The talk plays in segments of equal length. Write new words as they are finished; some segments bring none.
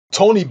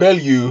Tony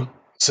Bellew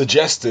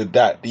suggested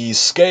that the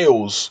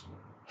scales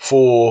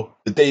for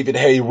the David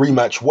Haye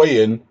rematch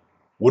weigh-in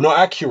were not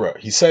accurate.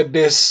 He said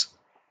this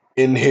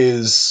in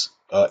his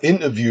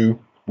interview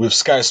with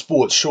Sky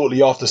Sports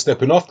shortly after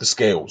stepping off the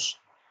scales.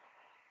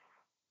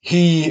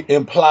 He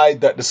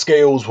implied that the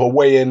scales were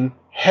weighing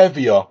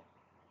heavier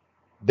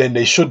than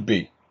they should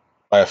be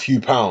by a few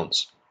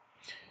pounds.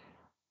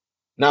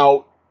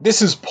 Now,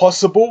 this is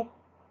possible,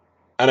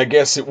 and I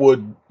guess it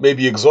would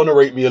maybe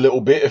exonerate me a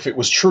little bit if it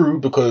was true,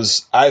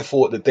 because I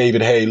thought that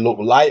David Haye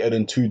looked lighter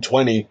than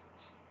 220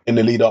 in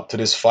the lead up to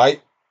this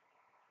fight.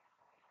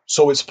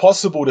 So it's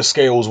possible the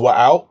scales were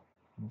out,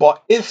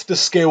 but if the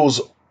scales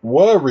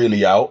were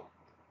really out,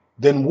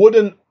 then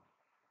wouldn't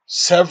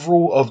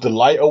several of the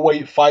lighter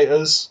weight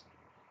fighters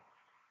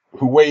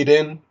who weighed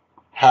in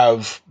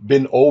have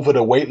been over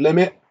the weight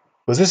limit?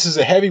 Because this is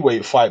a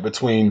heavyweight fight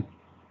between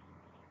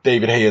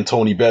David Haye and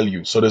Tony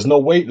Bellew, so there's no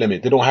weight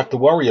limit. They don't have to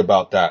worry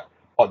about that.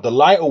 But the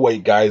lighter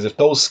weight guys, if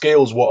those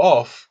scales were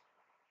off,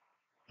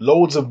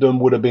 loads of them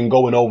would have been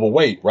going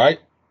overweight, right?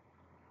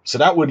 So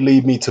that would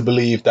lead me to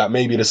believe that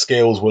maybe the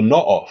scales were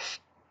not off.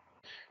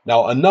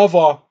 Now,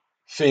 another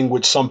thing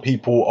which some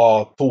people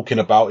are talking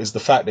about is the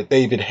fact that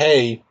David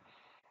Haye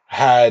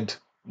had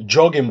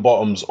jogging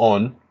bottoms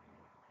on,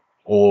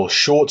 or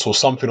shorts or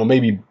something, or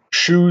maybe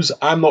shoes.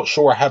 I'm not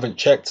sure. I haven't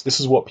checked.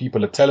 This is what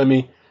people are telling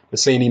me. They're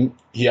saying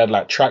he had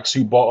like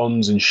tracksuit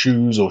bottoms and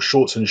shoes, or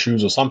shorts and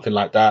shoes, or something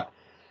like that.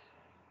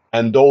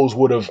 And those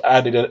would have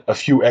added a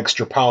few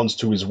extra pounds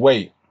to his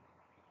weight.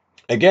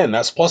 Again,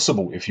 that's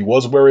possible. If he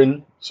was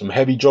wearing some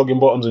heavy jogging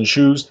bottoms and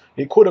shoes,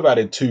 it could have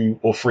added 2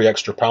 or 3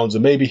 extra pounds,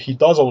 and maybe he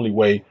does only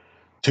weigh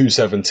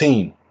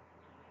 217.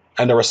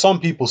 And there are some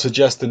people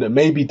suggesting that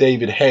maybe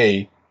David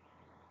Haye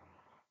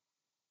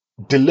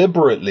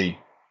deliberately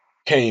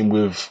came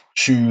with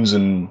shoes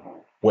and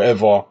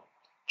whatever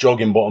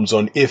jogging bottoms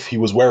on if he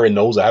was wearing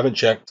those. I haven't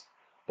checked,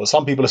 but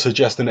some people are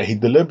suggesting that he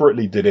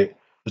deliberately did it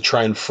to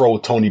try and throw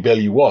Tony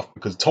Bellew off,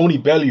 because Tony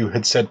Bellew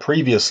had said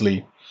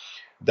previously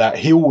that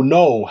he will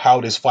know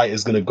how this fight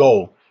is going to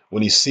go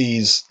when he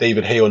sees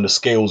David Haye on the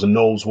scales and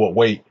knows what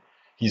weight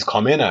he's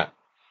come in at.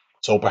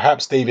 So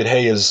perhaps David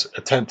Haye is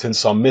attempting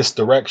some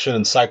misdirection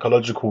and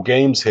psychological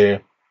games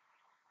here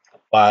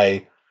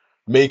by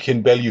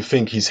making Bellew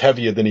think he's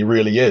heavier than he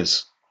really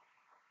is.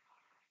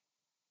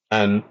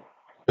 And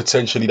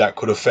potentially that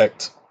could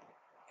affect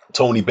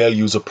Tony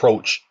Bellew's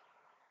approach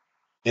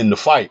in the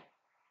fight.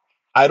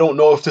 I don't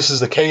know if this is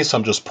the case.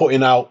 I'm just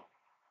putting out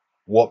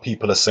what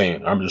people are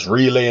saying. I'm just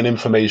relaying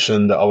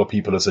information that other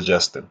people are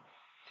suggesting.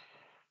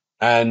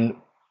 And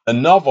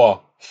another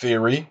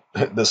theory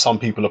that some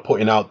people are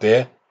putting out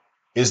there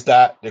is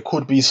that there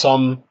could be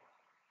some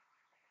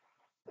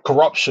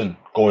corruption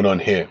going on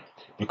here,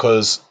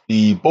 because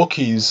the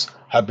bookies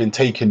have been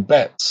taking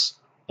bets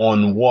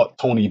on what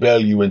Tony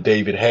Bellew and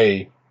David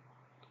Haye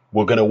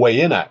were going to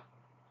weigh in at.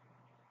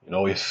 You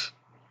know, if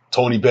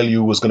Tony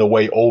Bellew was going to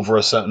weigh over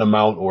a certain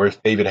amount, or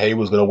if David Haye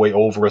was going to weigh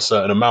over a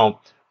certain amount,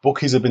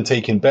 bookies have been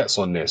taking bets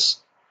on this.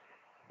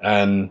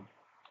 And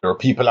there are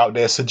people out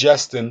there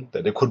suggesting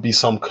that there could be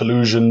some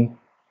collusion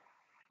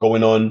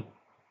going on,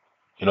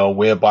 you know,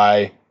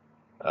 whereby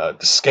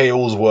the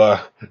scales were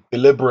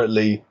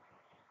deliberately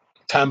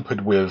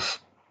tampered with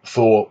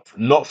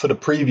not for the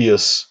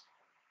previous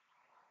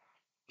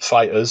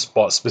fighters,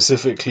 but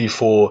specifically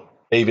for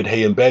David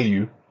Haye and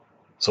Bellew.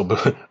 So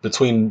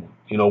between,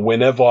 you know,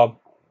 whenever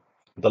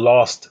the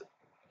last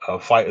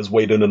fighters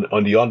weighed in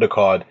on the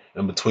undercard,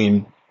 and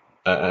between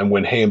and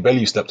when Haye and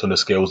Bellew stepped on the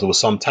scales, there was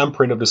some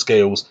tampering of the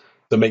scales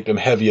to make them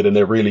heavier than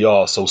they really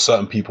are, so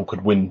certain people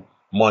could win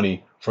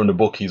money from the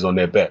bookies on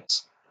their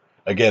bets.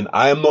 Again,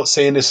 I am not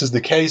saying this is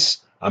the case.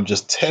 I'm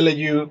just telling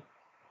you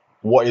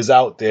what is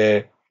out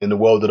there in the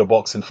world of the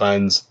boxing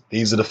fans.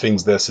 These are the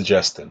things they're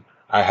suggesting.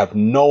 I have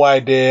no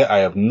idea. I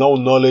have no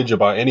knowledge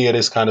about any of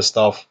this kind of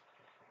stuff.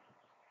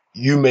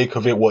 You make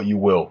of it what you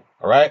will,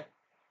 all right?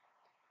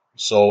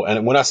 So,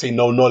 and when I say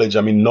no knowledge,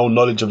 I mean no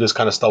knowledge of this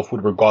kind of stuff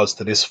with regards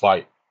to this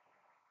fight.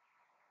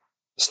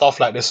 Stuff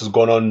like this has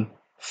gone on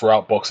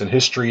throughout boxing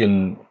history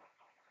and,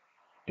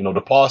 you know,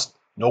 the past,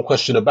 no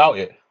question about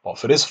it. But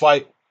for this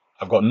fight,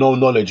 I've got no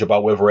knowledge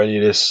about whether any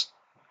of this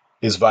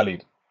is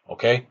valid,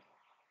 okay?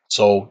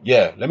 So,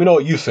 yeah, let me know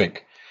what you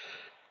think.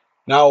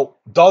 Now,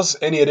 does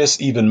any of this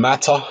even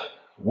matter?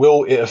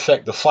 Will it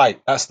affect the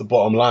fight? That's the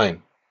bottom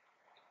line.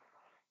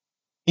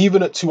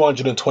 Even at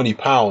 220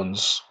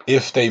 pounds,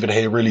 if David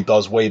Haye really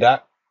does weigh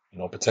that, you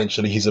know,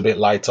 potentially he's a bit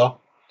lighter.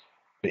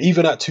 But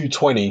even at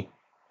 220,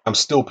 I'm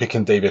still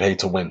picking David Haye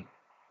to win.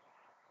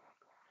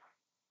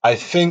 I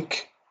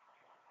think,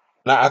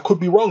 now I could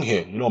be wrong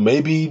here. You know,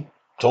 maybe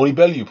Tony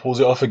Bellew pulls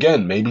it off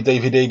again. Maybe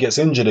David Haye gets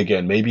injured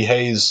again. Maybe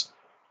Haye's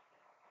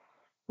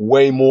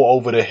way more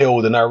over the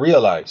hill than I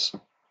realize.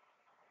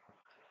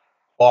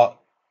 But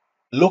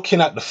looking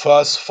at the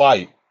first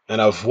fight,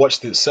 and I've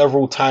watched it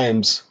several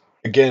times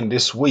again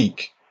this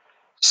week,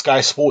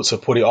 Sky Sports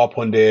have put it up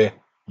on their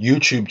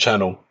YouTube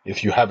channel.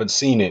 If you haven't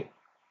seen it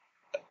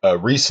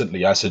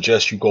recently, I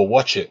suggest you go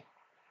watch it.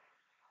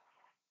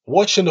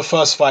 watching the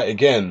first fight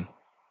again,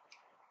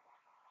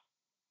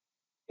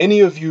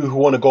 any of you who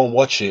want to go and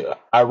watch it,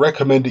 I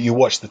recommend that you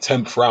watch the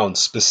 10th round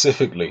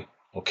specifically,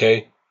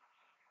 okay?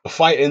 The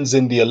fight ends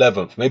in the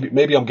 11th.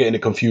 Maybe I'm getting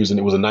it confused and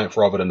it was the 9th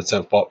rather than the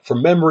 10th, but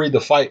from memory,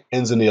 the fight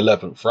ends in the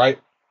 11th, right?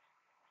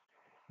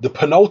 The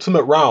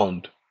penultimate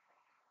round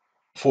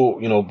for,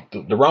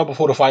 the round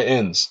before the fight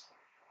ends,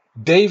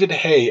 David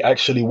Haye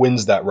actually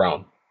wins that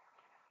round.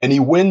 And he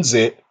wins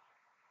it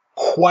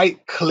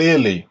quite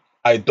clearly.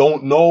 I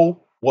don't know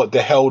what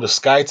the hell the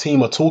Sky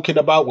team are talking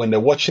about when they're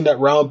watching that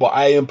round, but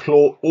I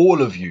implore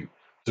all of you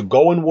to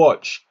go and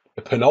watch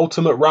the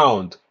penultimate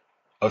round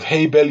of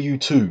Haye Bellew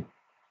 2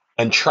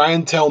 and try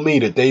and tell me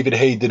that David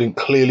Haye didn't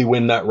clearly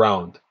win that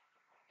round.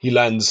 He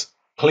lands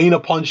cleaner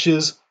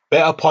punches,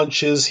 better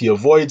punches, he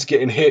avoids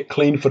getting hit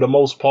clean for the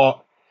most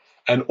part,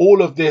 and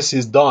all of this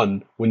is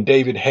done when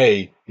David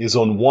Haye is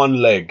on one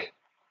leg.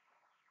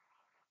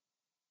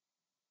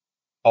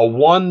 A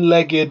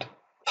one-legged,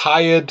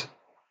 tired,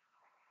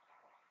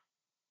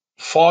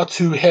 far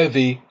too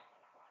heavy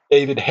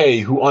David Haye,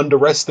 who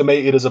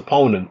underestimated his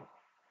opponent,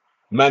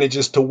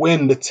 manages to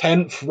win the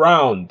 10th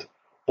round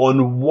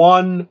on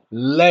one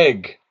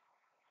leg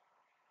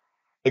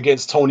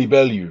against Tony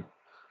Bellew.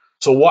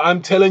 So what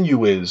I'm telling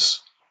you is,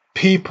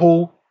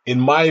 people,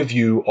 in my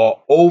view, are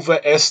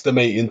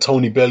overestimating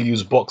Tony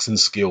Bellew's boxing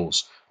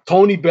skills.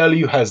 Tony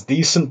Bellew has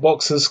decent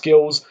boxing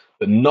skills,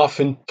 but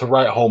nothing to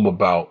write home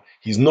about.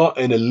 He's not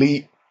an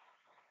elite,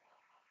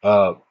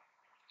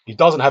 he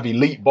doesn't have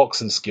elite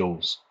boxing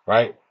skills,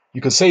 right?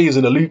 You can say he's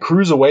an elite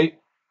cruiserweight.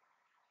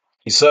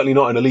 He's certainly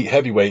not an elite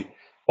heavyweight,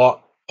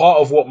 but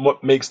part of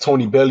what makes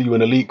Tony Bellew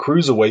an elite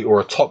cruiserweight,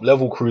 or a top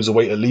level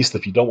cruiserweight, at least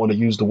if you don't want to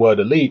use the word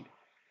elite,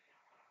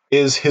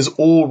 is his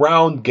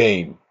all-round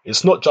game.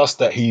 It's not just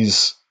that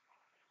he's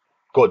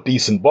got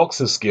decent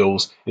boxing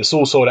skills, it's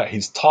also that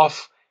he's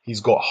tough,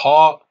 he's got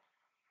heart,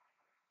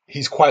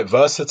 he's quite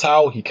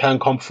versatile, he can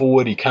come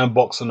forward, he can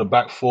box on the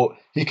back foot,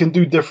 he can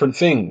do different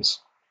things.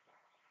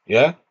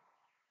 Yeah?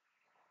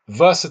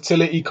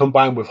 Versatility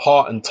combined with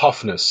heart and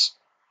toughness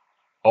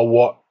are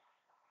what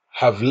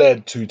have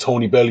led to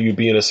Tony Bellew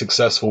being as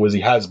successful as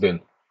he has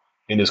been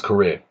in his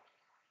career.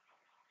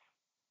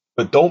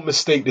 But don't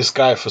mistake this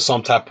guy for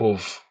some type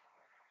of,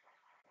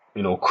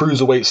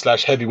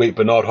 cruiserweight / heavyweight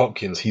Bernard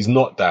Hopkins. He's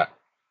not that.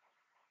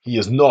 He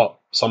is not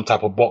some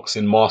type of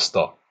boxing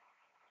master.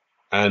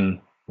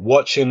 And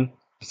watching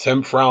the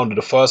 10th round of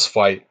the first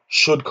fight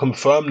should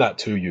confirm that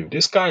to you.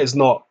 This guy is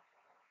not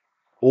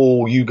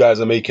all you guys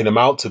are making him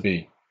out to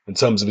be in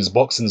terms of his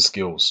boxing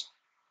skills.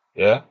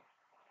 Yeah?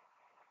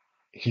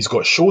 He's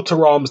got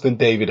shorter arms than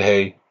David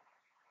Haye.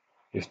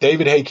 If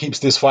David Haye keeps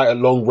this fight at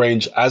long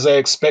range, as I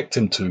expect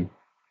him to,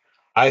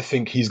 I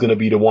think he's going to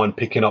be the one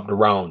picking up the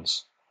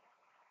rounds.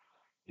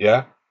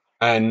 Yeah?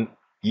 And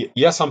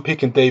yes, I'm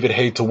picking David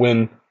Haye to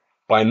win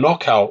by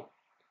knockout,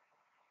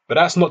 but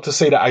that's not to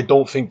say that I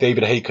don't think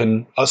David Haye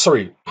can...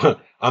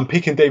 I'm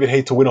picking David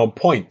Haye to win on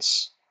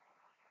points.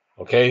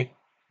 Okay?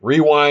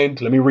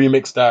 Rewind, let me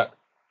remix that.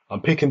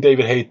 I'm picking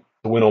David Haye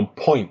to win on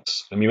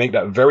points. Let me make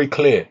that very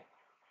clear.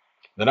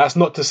 Now, that's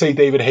not to say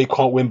David Haye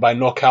can't win by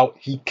knockout.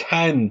 He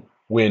can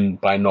win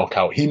by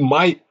knockout. He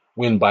might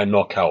win by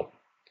knockout.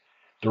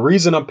 The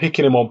reason I'm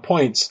picking him on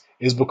points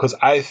is because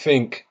I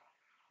think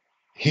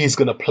he's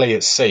going to play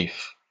it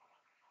safe.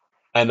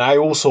 And I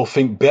also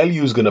think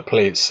Bellew's going to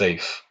play it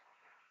safe.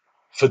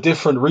 For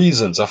different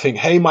reasons. I think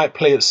Haye might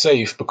play it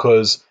safe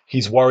because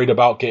he's worried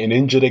about getting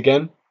injured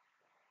again.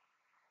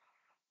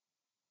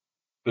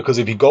 Because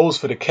if he goes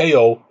for the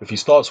KO, if he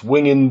starts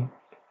winging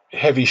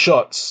heavy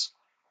shots,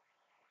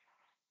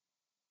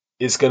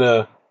 it's going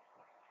to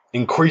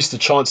increase the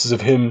chances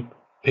of him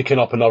picking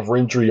up another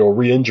injury or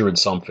re-injuring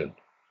something.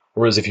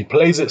 Whereas if he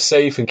plays it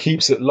safe and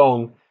keeps it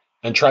long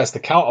and tries to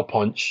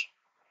counterpunch,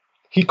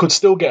 he could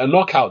still get a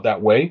knockout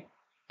that way,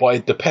 but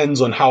it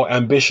depends on how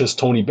ambitious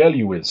Tony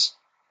Bellew is.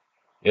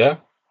 Yeah?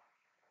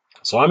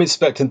 So I'm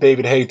expecting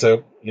David Haye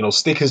to,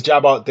 stick his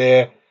jab out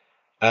there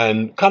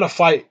and kind of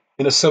fight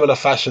in a similar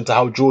fashion to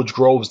how George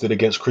Groves did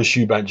against Chris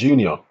Eubank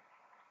Jr.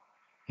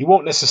 He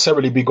won't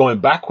necessarily be going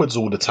backwards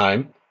all the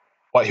time,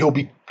 but he'll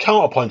be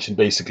counterpunching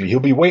basically. He'll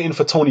be waiting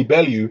for Tony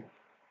Bellew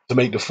to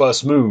make the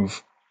first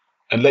move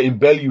and letting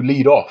Bellew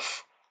lead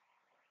off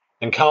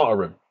and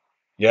counter him.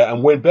 Yeah,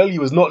 and when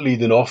Bellew is not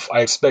leading off,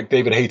 I expect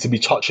David Haye to be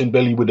touching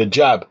Bellew with a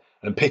jab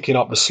and picking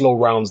up the slow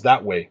rounds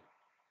that way.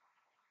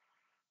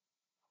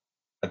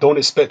 I don't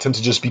expect him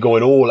to just be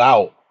going all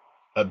out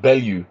at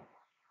Bellew.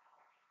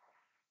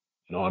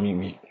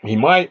 He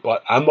might,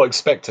 but I'm not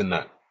expecting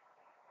that.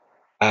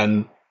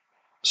 And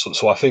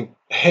so I think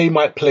Haye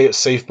might play it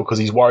safe because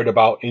he's worried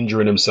about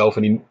injuring himself,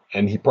 and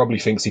he probably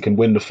thinks he can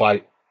win the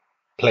fight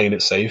playing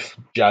it safe,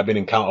 jabbing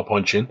and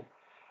counterpunching.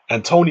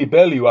 And Tony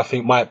Bellew, I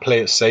think, might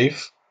play it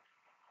safe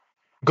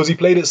because he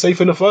played it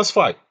safe in the first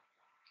fight.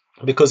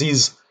 Because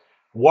he's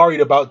worried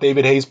about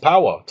David Haye's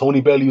power.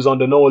 Tony Bellew's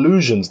under no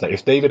illusions that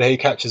if David Haye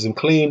catches him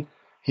clean,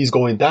 he's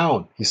going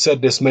down. He's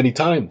said this many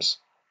times.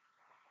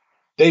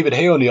 David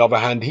Haye, on the other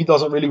hand, he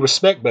doesn't really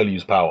respect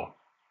Bellew's power.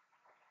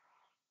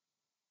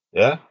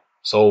 Yeah?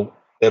 So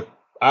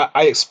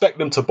I expect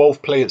them to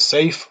both play it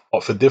safe,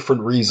 but for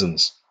different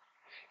reasons.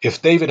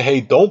 If David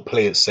Haye don't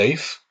play it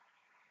safe,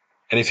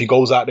 and if he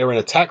goes out there and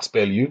attacks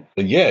Bellew,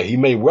 then yeah, he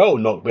may well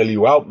knock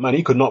Bellew out. Man,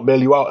 he could knock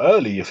Bellew out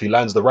early if he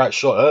lands the right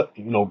shot,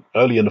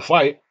 early in the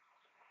fight.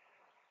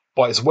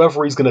 But it's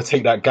whether he's going to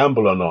take that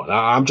gamble or not.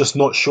 I'm just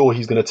not sure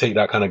he's going to take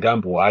that kind of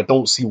gamble. I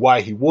don't see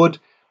why he would,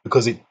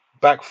 because it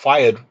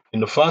backfired in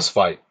the first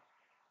fight.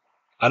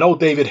 I know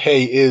David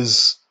Haye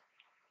is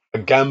a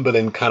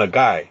gambling kind of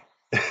guy.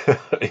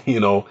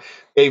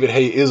 David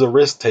Haye is a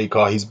risk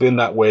taker. He's been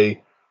that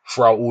way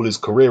throughout all his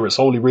career. It's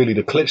only really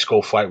the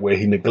Klitschko fight where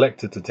he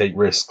neglected to take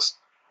risks.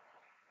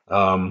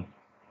 But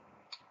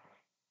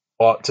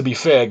to be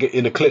fair,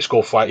 in the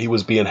Klitschko fight, he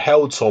was being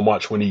held so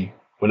much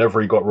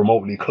whenever he got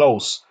remotely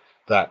close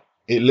that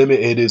it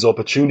limited his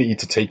opportunity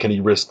to take any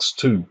risks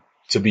too,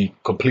 to be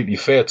completely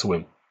fair to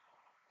him.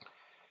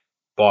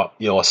 But,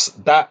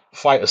 that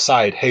fight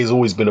aside, Haye's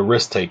always been a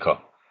risk taker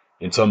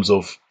in terms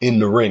of in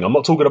the ring. I'm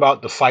not talking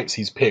about the fights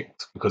he's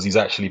picked, because he's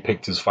actually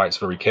picked his fights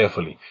very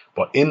carefully.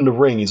 But in the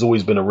ring, he's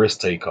always been a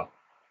risk taker,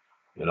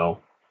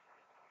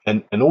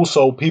 And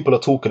also, people are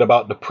talking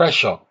about the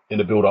pressure in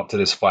the build-up to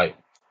this fight.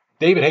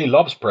 David Haye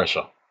loves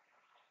pressure.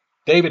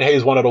 David Haye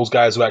is one of those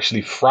guys who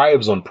actually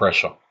thrives on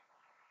pressure.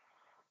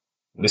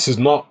 This is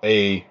not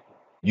a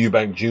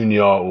Eubank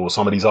Jr. or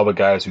some of these other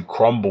guys who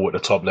crumble at the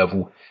top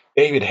level.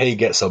 David Haye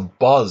gets a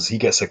buzz. He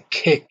gets a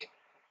kick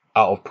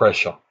out of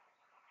pressure.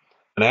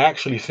 And I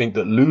actually think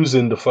that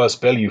losing the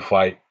first Bellew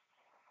fight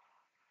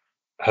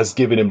has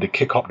given him the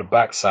kick up the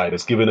backside,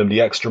 has given him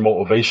the extra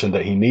motivation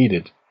that he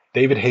needed.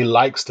 David Haye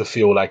likes to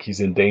feel like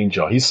he's in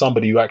danger. He's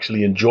somebody who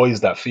actually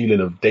enjoys that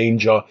feeling of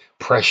danger,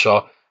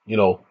 pressure.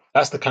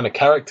 That's the kind of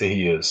character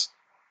he is.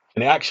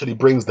 And it actually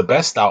brings the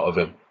best out of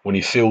him when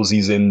he feels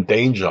he's in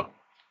danger.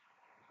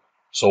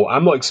 So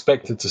I'm not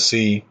expected to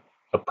see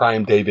a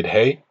prime David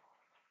Haye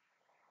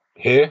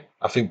here.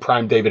 I think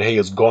prime David Haye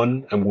is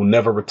gone and will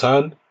never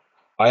return.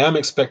 I am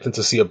expecting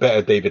to see a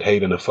better David Haye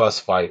than the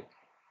first fight.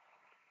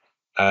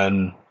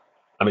 And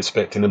I'm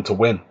expecting him to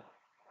win.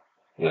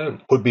 Yeah,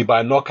 could be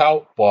by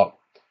knockout, but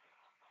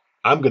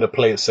I'm going to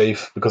play it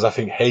safe because I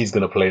think Haye's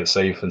going to play it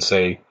safe and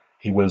say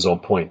he wins on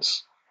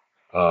points.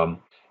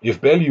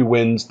 If Bellew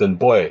wins, then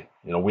boy,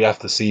 we have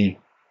to see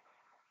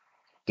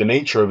the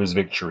nature of his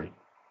victory.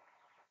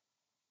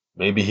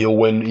 Maybe he'll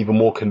win even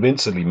more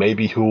convincingly.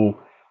 Maybe he'll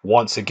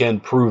once again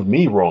prove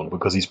me wrong,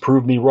 because he's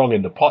proved me wrong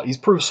in the past. He's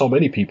proved so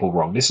many people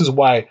wrong. This is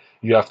why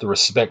you have to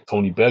respect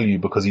Tony Bellew,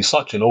 because he's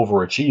such an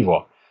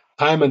overachiever.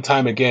 Time and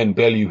time again,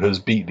 Bellew has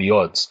beat the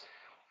odds.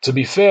 To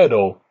be fair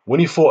though, when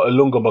he fought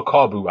Ilunga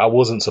Makabu, I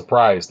wasn't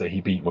surprised that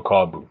he beat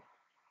Makabu.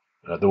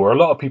 There were a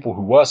lot of people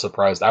who were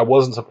surprised. I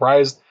wasn't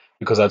surprised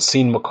because I'd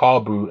seen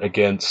Makabu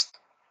against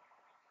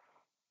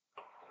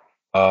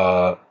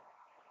Tabiso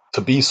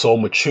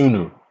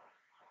Machunu.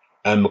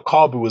 And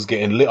Makabu was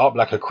getting lit up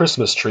like a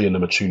Christmas tree in the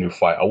Machunu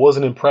fight. I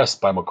wasn't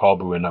impressed by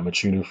Makabu in that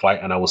Machunu fight,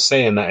 and I was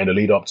saying that in the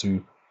lead up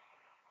to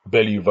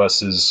Bellew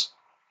versus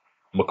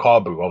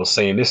Makabu. I was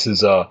saying this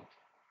is a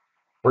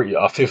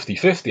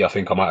 50-50, I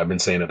think I might have been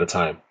saying at the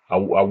time. I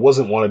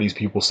wasn't one of these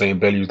people saying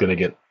Bellew's going to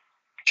get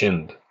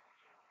chinned,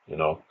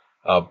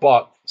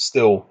 but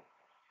still,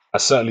 I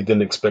certainly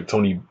didn't expect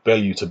Tony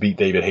Bellew to beat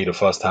David Haye the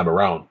first time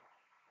around.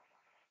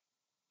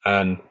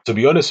 And to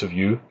be honest with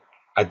you,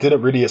 I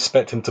didn't really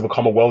expect him to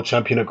become a world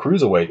champion at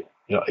cruiserweight.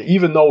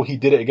 Even though he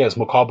did it against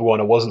Makabu,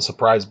 and I wasn't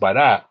surprised by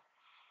that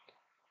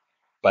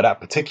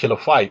particular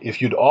fight.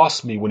 If you'd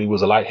asked me when he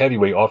was a light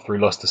heavyweight after he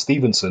lost to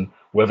Stevenson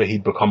whether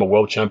he'd become a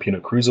world champion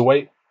at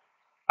cruiserweight,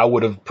 I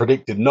would have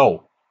predicted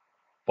no.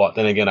 But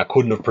then again, I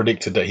couldn't have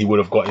predicted that he would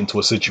have got into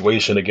a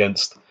situation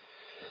against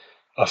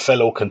a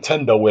fellow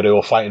contender where they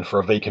were fighting for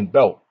a vacant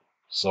belt.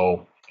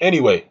 So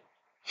anyway,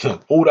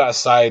 all that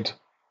aside,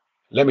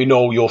 let me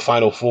know your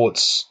final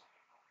thoughts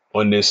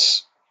on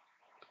this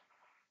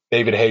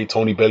David Haye,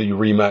 Tony Bellew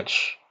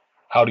rematch.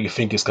 How do you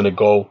think it's going to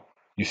go?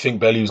 You think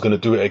Bellew's going to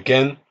do it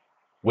again?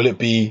 Will it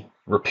be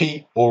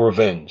repeat or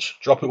revenge?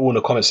 Drop it all in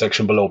the comment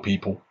section below,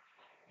 people.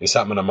 It's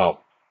happening. I'm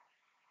out.